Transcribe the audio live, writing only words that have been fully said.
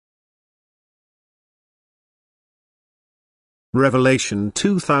Revelation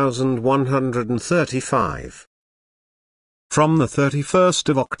 2135. From the 31st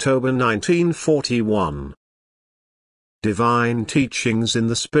of October 1941. Divine Teachings in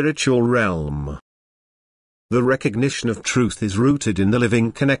the Spiritual Realm. The recognition of truth is rooted in the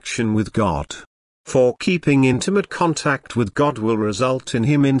living connection with God. For keeping intimate contact with God will result in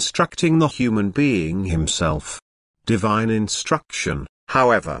Him instructing the human being himself. Divine instruction,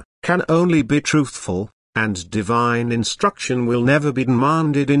 however, can only be truthful, and divine instruction will never be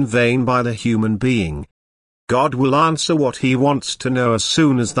demanded in vain by the human being. God will answer what He wants to know as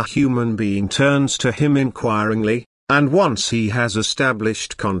soon as the human being turns to Him inquiringly, and once he has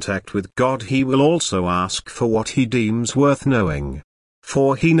established contact with God He will also ask for what he deems worth knowing.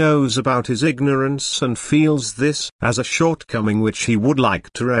 For He knows about his ignorance and feels this as a shortcoming which he would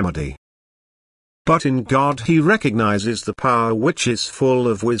like to remedy. But in God he recognizes the power which is full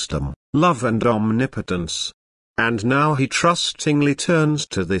of wisdom, love and omnipotence. And now he trustingly turns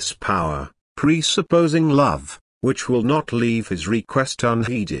to this power, presupposing love, which will not leave his request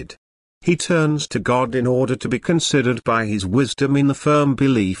unheeded. He turns to God in order to be considered by His wisdom in the firm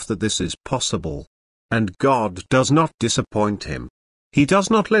belief that this is possible. And God does not disappoint him. He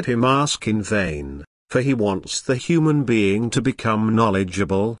does not let him ask in vain, for He wants the human being to become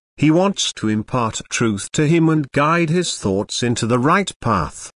knowledgeable. He wants to impart truth to him and guide his thoughts into the right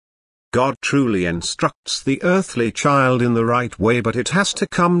path. God truly instructs the earthly child in the right way, but it has to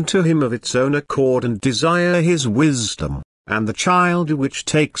come to him of its own accord and desire His wisdom, and the child which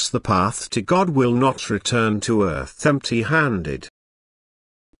takes the path to God will not return to earth empty-handed.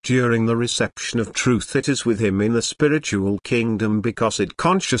 During the reception of truth it is with him in the spiritual kingdom because it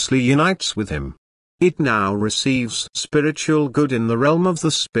consciously unites with Him. It now receives spiritual good in the realm of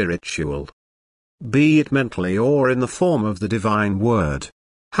the spiritual, be it mentally or in the form of the divine word.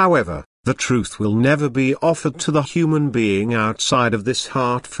 However, the truth will never be offered to the human being outside of this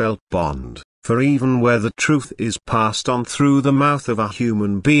heartfelt bond, for even where the truth is passed on through the mouth of a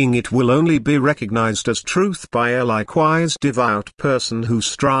human being it will only be recognized as truth by a likewise devout person who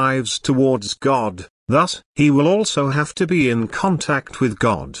strives towards God. Thus, he will also have to be in contact with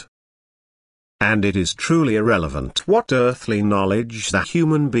God. And it is truly irrelevant what earthly knowledge the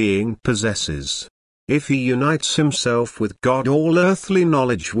human being possesses. If he unites himself with God, all earthly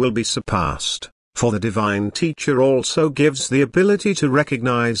knowledge will be surpassed, for the divine teacher also gives the ability to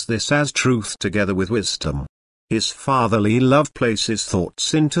recognize this as truth together with wisdom. His fatherly love places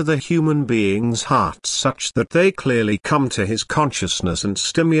thoughts into the human being's heart such that they clearly come to his consciousness and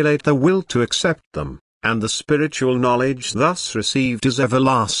stimulate the will to accept them, and the spiritual knowledge thus received is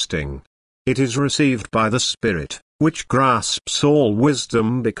everlasting. It is received by the Spirit, which grasps all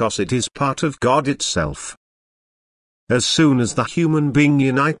wisdom because it is part of God itself. As soon as the human being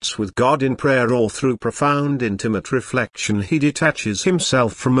unites with God in prayer or through profound intimate reflection, he detaches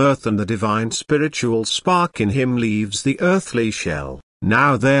himself from earth and the divine spiritual spark in him leaves the earthly shell.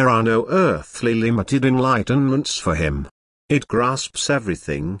 Now there are no earthly limited enlightenments for him. It grasps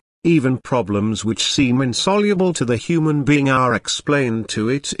everything. Even problems which seem insoluble to the human being are explained to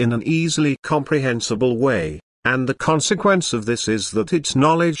it in an easily comprehensible way, and the consequence of this is that its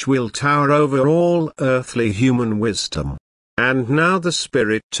knowledge will tower over all earthly human wisdom. And now the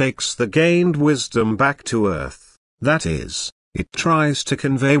Spirit takes the gained wisdom back to earth, that is, it tries to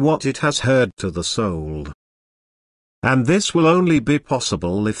convey what it has heard to the soul. And this will only be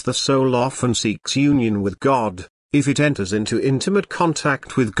possible if the soul often seeks union with God. If it enters into intimate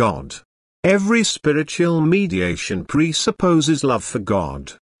contact with God. Every spiritual mediation presupposes love for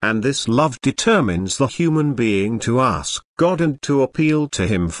God, and this love determines the human being to ask God and to appeal to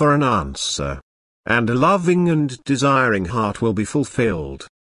Him for an answer. And a loving and desiring heart will be fulfilled.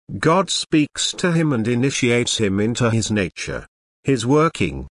 God speaks to him and initiates him into His nature, His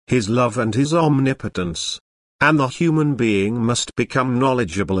working, His love and His omnipotence. And the human being must become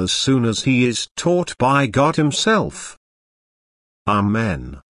knowledgeable as soon as he is taught by God Himself.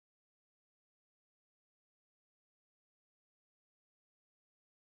 Amen.